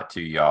mean a lot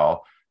to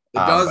y'all. It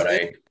does.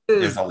 It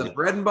is the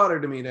bread and butter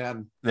to me,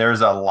 Dad.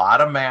 There's a lot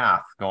of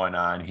math going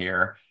on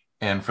here.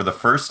 And for the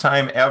first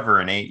time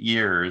ever in 8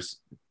 years,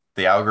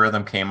 the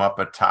algorithm came up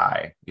a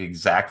tie,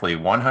 exactly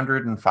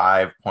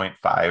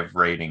 105.5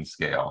 rating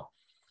scale.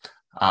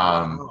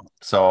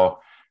 So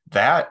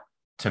that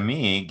to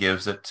me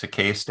gives it to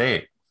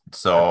K-State.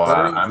 So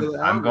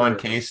I'm going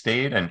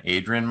K-State and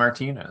Adrian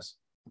Martinez.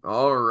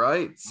 All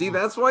right. See,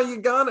 that's why you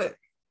got it.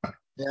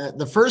 Yeah,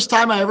 the first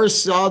time I ever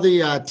saw the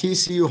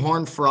TCU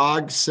Horned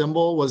Frog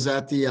symbol was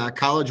at the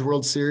College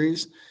World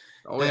Series.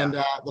 Oh, And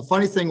yeah. the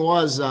funny thing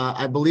was,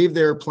 I believe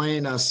they were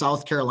playing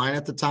South Carolina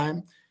at the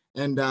time.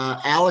 And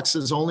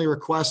Alex's only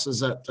request is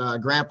that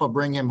Grandpa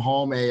bring him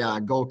home a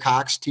Go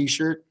Cox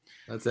t-shirt.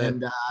 That's it.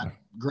 And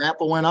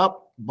Grandpa went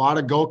up, bought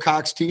a Go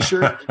Cox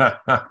t-shirt.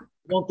 I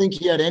don't think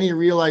he had any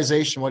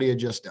realization what he had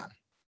just done.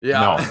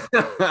 Yeah.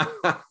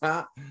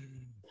 No.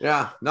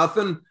 Yeah.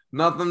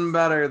 Nothing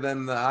better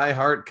than the I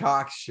Heart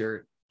Cox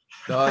shirt.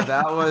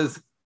 That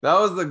was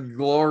the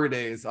glory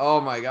days. Oh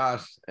my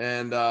gosh.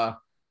 And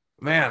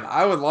man,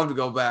 I would love to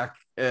go back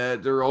to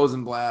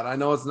Rosenblatt. I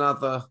know it's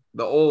not the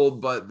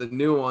old, but the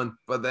new one.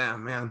 But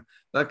damn, man,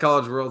 that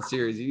College World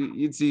Series,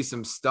 you'd see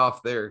some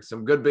stuff there,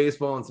 some good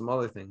baseball and some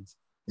other things.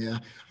 Yeah.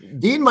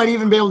 Dean might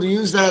even be able to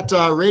use that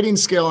rating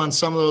scale on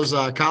some of those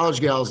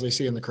college gals they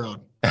see in the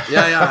crowd.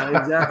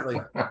 Yeah,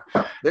 exactly. I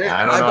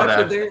don't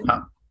know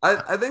that.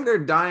 I think they're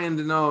dying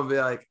to know and be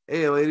like,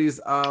 hey, ladies,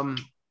 I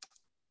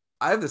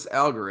have this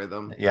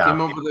algorithm. Yeah.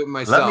 Came up with it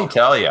myself. Let me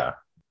tell you.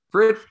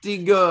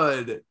 Pretty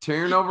good.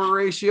 Turnover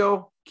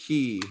ratio,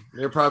 key.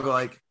 They're probably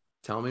like,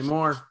 tell me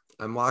more.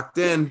 I'm locked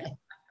in.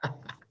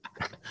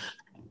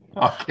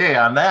 Okay,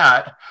 on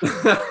that,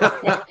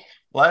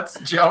 let's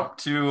jump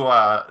to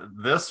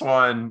this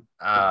one.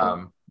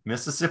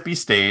 Mississippi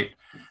State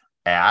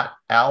at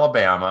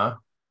Alabama.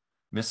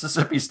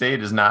 Mississippi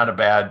State is not a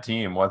bad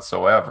team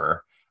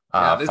whatsoever.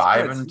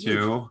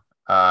 5-2.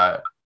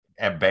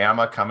 And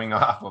Bama coming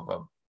off of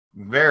a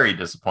very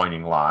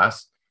disappointing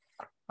loss.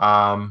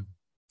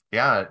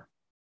 Yeah,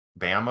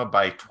 Bama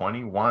by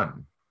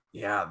 21.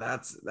 Yeah,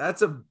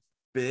 that's a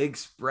big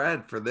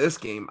spread for this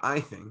game, I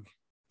think.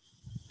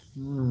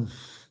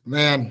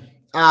 Man,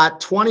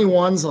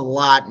 21's a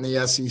lot in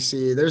the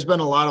SEC. There's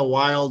been a lot of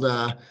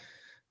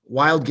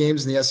wild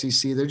games in the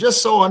SEC. They're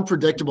just so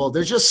unpredictable.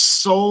 There's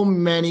just so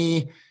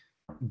many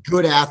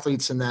good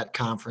athletes in that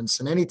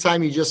conference. And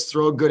anytime you just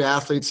throw good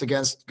athletes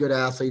against good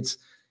athletes,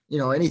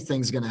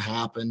 anything's going to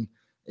happen.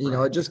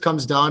 It just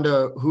comes down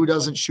to who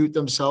doesn't shoot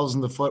themselves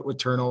in the foot with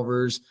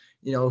turnovers,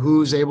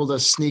 who's able to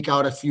sneak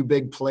out a few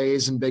big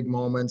plays and big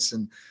moments.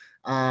 And,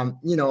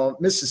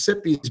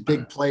 Mississippi's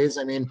big plays.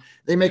 I mean,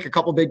 they make a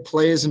couple big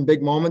plays and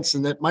big moments,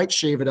 and that might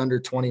shave it under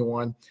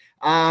 21.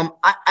 I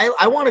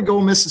want to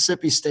go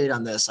Mississippi State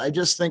on this. I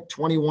just think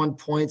 21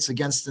 points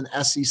against an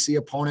SEC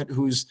opponent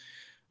who's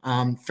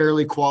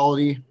fairly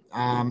quality.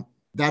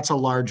 That's a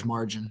large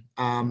margin.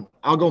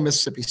 I'll go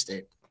Mississippi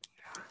State.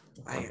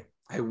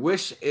 I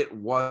wish it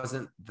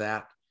wasn't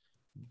that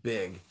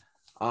big,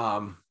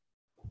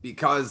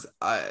 because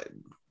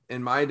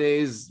in my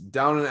days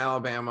down in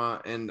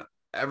Alabama, and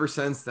ever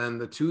since then,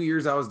 the 2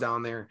 years I was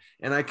down there,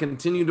 and I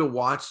continue to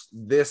watch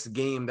this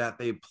game that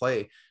they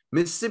play,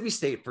 Mississippi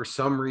State, for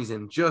some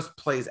reason, just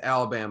plays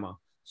Alabama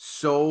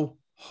so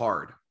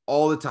hard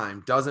all the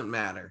time. Doesn't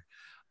matter.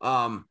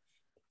 And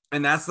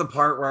that's the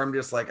part where I'm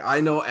just like, I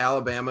know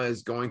Alabama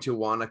is going to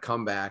want to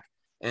come back,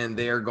 and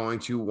they are going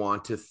to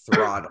want to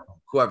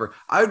throttle whoever.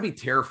 I would be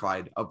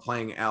terrified of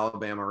playing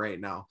Alabama right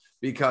now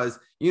because,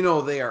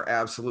 they are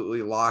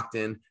absolutely locked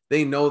in.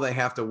 They know they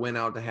have to win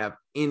out to have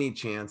any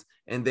chance,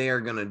 and they are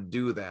going to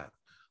do that.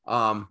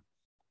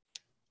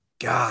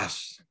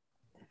 Gosh.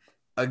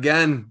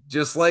 Again,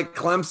 just like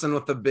Clemson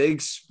with a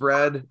big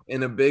spread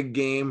in a big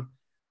game,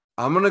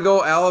 I'm going to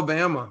go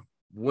Alabama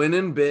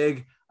winning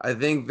big. I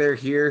think they're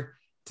here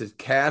to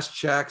cash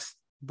checks,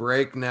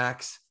 break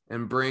necks,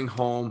 and bring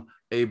home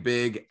a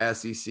big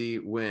SEC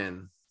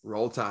win.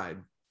 Roll Tide.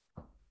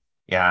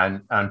 Yeah,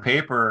 and on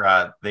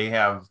paper,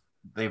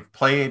 they've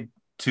played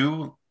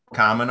two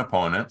common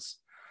opponents.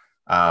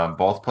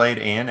 Both played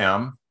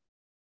A&M.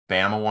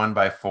 Bama won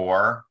by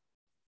 4.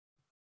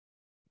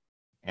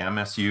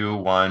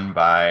 MSU won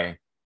by,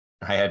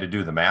 I had to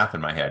do the math in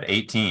my head,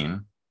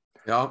 18.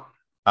 Yep.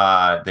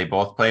 They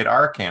both played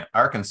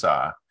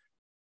Arkansas.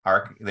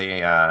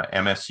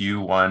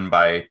 MSU won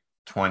by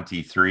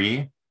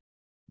 23.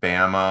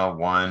 Bama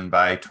won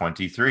by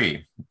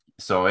 23.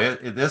 So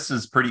this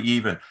is pretty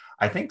even.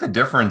 I think the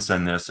difference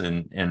in this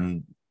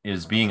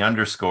is being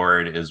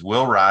underscored is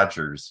Will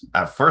Rogers.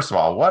 First of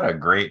all, what a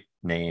great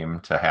name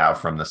to have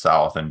from the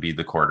South and be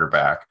the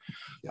quarterback.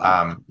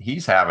 Yeah.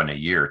 He's having a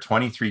year,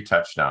 23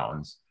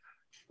 touchdowns.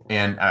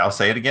 And I'll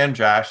say it again,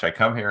 Josh, I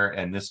come here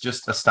and this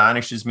just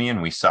astonishes me.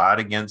 And we saw it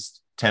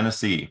against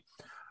Tennessee.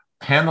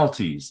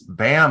 Penalties.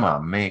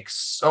 Bama makes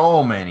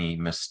so many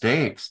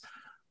mistakes.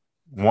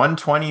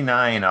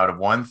 129 out of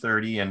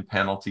 130 in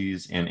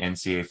penalties in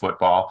NCAA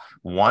football,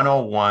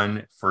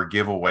 101 for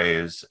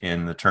giveaways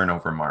in the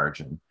turnover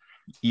margin.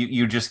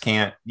 You just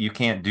can't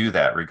do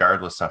that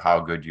regardless of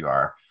how good you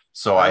are.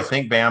 So I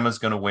think Bama's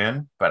going to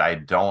win, but I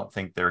don't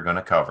think they're going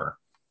to cover.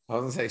 I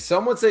was going to say,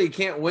 some would say you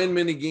can't win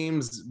many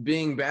games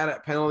being bad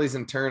at penalties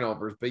and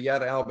turnovers, but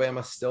yet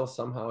Alabama still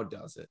somehow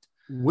does it.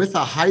 With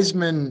a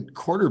Heisman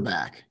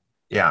quarterback.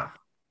 Yeah.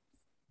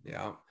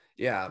 Yeah.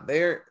 Yeah.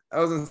 I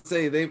was going to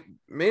say, they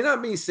may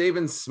not be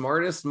Saban's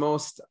smartest,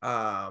 most,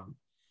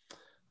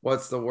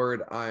 what's the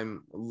word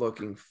I'm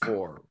looking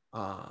for?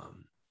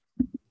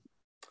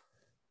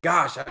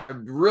 Gosh,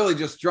 I'm really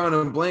just drawing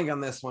a blank on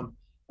this one.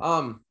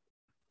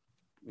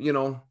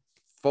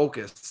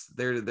 focus.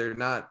 They're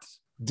not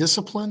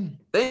discipline.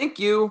 Thank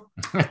you.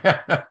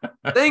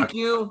 Thank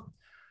you.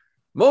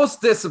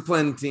 Most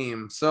disciplined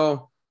team.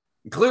 So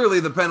clearly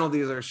the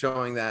penalties are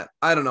showing that.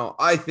 I don't know.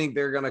 I think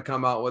they're going to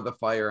come out with a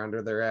fire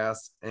under their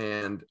ass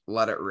and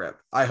let it rip.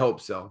 I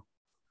hope so.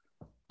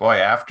 Boy,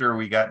 after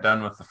we got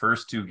done with the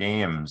first two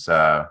games,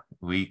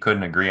 we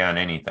couldn't agree on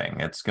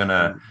anything.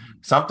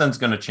 Something's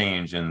gonna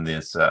change in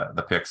this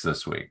the picks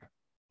this week.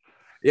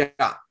 Yeah.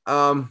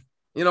 A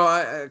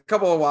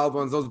couple of wild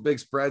ones, those big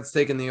spreads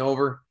taking the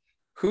over.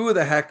 Who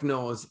the heck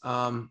knows?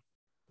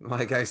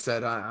 Like I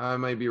said, I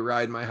might be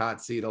riding my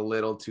hot seat a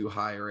little too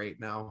high right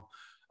now.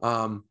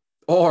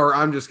 Or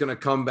I'm just gonna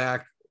come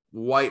back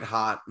white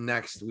hot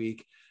next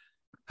week.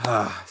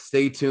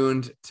 Stay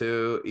tuned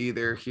to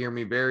either hear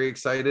me very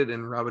excited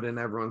and rub it in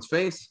everyone's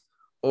face,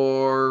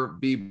 or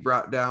be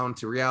brought down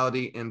to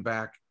reality and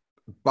back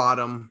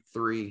bottom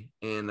 3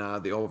 in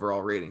the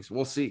overall ratings.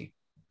 We'll see.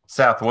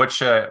 Seth,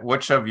 which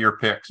of your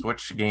picks,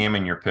 which game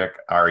in your pick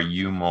are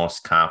you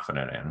most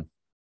confident in?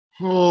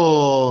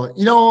 Oh,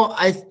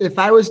 if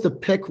I was to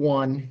pick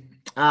one,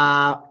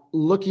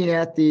 looking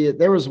at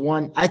there was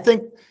one, I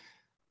think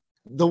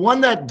the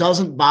one that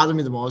doesn't bother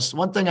me the most,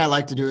 one thing I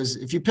like to do is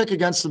if you pick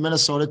against the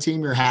Minnesota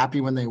team, you're happy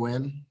when they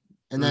win.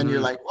 And then you're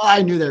like, well,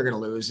 I knew they were going to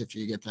lose if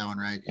you get that one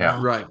right.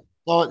 Yeah, right.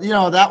 So,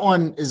 that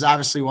one is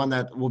obviously one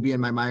that will be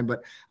in my mind.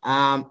 But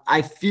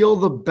I feel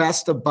the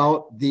best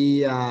about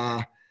the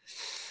I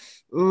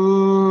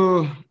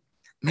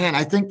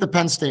think the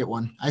Penn State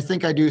one. I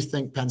do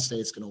think Penn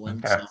State's going to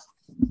win. Okay. So.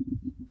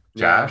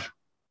 Josh?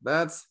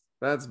 Yeah,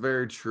 that's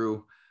very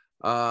true.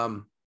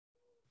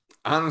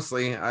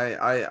 Honestly,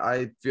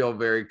 I feel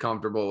very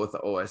comfortable with the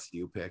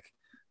OSU pick.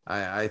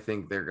 I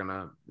think they're going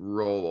to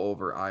roll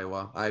over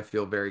Iowa. I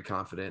feel very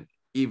confident,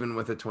 even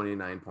with a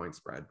 29-point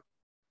spread.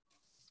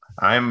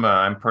 I'm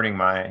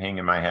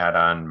hanging my hat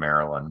on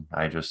Maryland.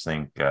 I just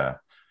think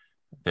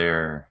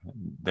they're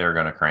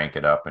going to crank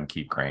it up and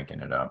keep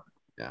cranking it up.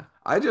 Yeah.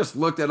 I just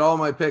looked at all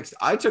my picks.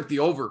 I took the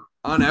over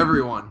on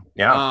everyone.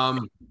 Yeah.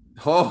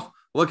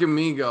 Look at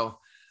me go.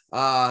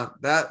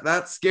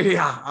 That's scary.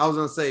 I was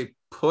going to say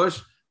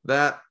push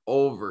that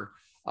over.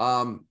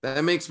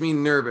 That makes me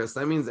nervous.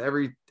 That means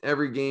every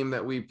game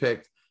that we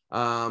picked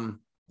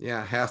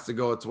has to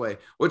go its way,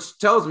 which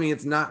tells me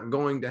it's not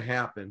going to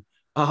happen.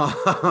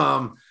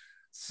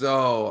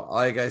 So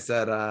like I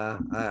said,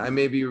 I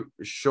may be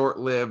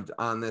short-lived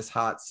on this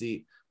hot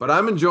seat, but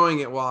I'm enjoying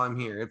it while I'm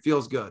here. It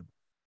feels good.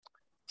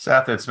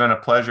 Seth, it's been a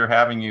pleasure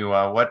having you.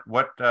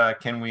 What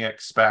can we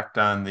expect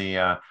on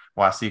the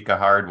Waseca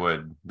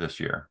Hardwood this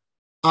year?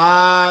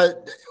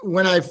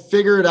 When I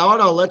figure it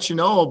out, I'll let you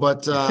know,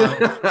 but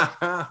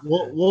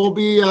we'll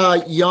be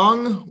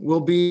young. We'll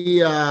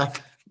be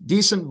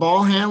decent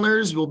ball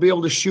handlers. We'll be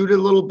able to shoot it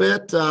a little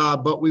bit,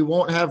 but we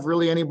won't have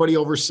really anybody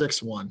over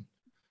 6'1".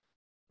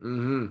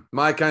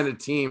 My kind of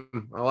team.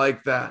 I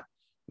like that.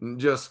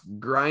 Just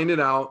grind it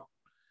out.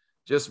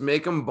 Just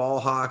make them ball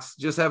hawks.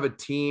 Just have a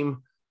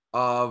team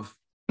of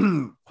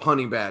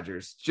honey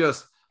badgers.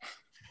 Just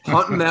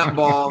hunting that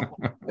ball.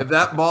 If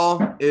that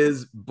ball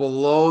is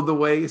below the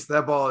waist,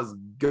 that ball is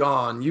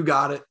gone. You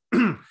got it.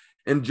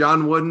 And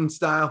John Wooden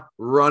style,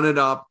 run it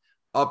up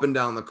and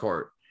down the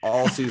court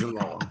all season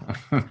long.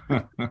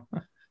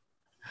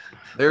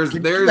 There's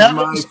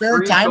my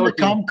spare time to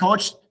come,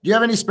 Coach. Do you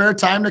have any spare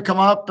time to come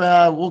up?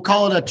 We'll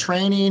call it a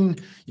training.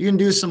 You can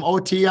do some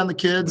OT on the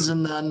kids,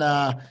 and then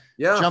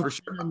jump for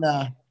sure. In,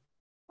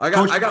 I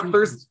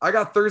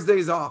got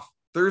Thursdays off.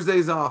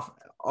 Thursdays.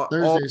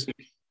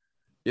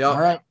 Yeah. All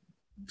right.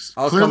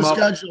 I'll clear come the up.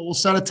 schedule. We'll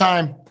set a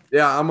time.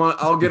 Yeah,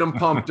 I'll get them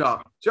pumped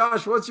up.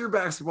 Josh, what's your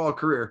basketball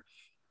career?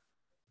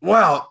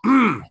 Well,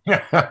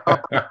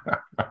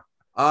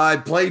 I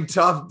played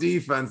tough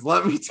defense.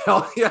 Let me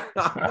tell you.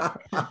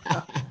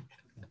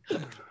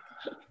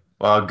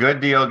 Well, good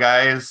deal,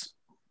 guys.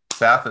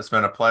 Seth, it's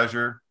been a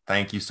pleasure.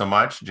 Thank you so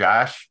much.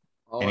 Josh,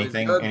 any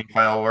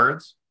final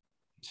words?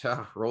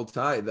 Yeah, roll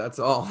tide. That's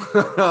all.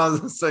 I was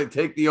going to say,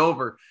 take the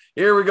over.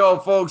 Here we go,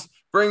 folks.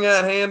 Bring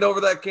that hand over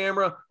that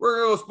camera. We're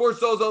going to go Sports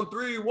Dolls on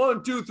 3.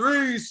 1, 2,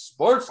 3.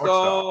 Sports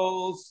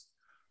Dolls.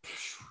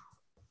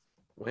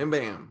 Wham,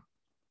 bam.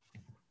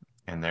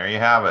 And there you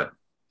have it.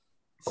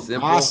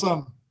 Simple.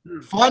 Awesome.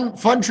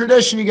 Fun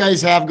tradition you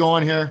guys have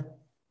going here.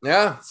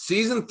 Yeah.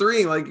 Season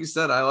 3, like you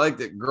said, I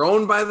liked it.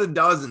 Grown by the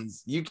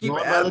dozens. You keep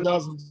adding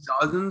dozens.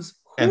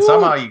 And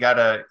somehow you got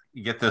to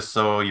get this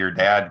so your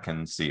dad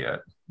can see it.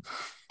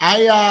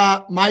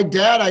 My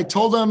dad, I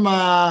told him,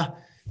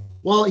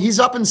 well, he's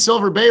up in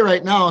Silver Bay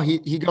right now.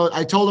 He goes,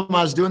 I told him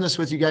I was doing this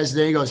with you guys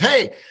today. He goes,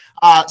 hey,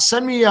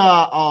 send me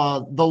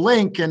the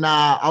link and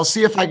I'll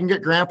see if I can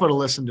get Grandpa to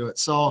listen to it.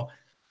 So,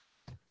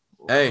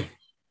 hey,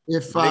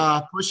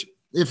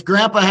 if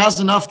Grandpa has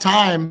enough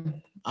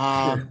time,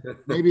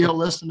 maybe he'll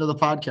listen to the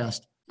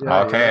podcast.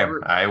 Yeah, okay,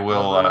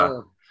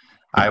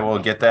 I will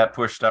get that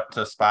pushed up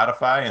to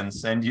Spotify and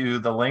send you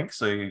the link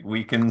so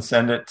we can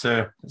send it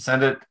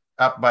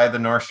up by the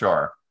North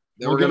Shore.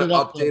 Then we're going to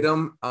update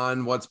them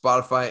on what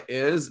Spotify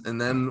is, and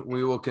then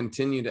we will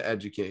continue to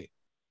educate.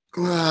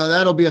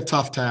 That'll be a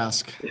tough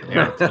task.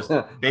 Yeah, just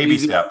baby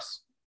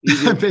steps.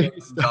 Baby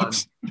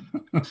steps.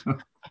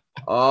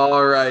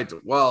 All right.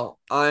 Well,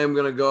 I'm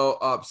going to go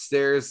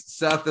upstairs.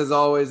 Seth, as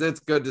always, it's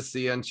good to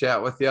see you and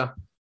chat with you.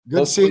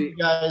 Good seeing you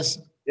guys.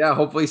 Yeah,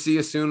 hopefully see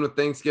you soon with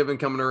Thanksgiving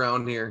coming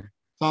around here.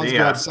 Sounds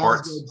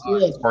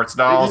good. Sports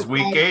Dolls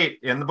Week 8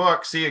 in the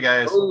book. See you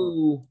guys.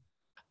 Ooh.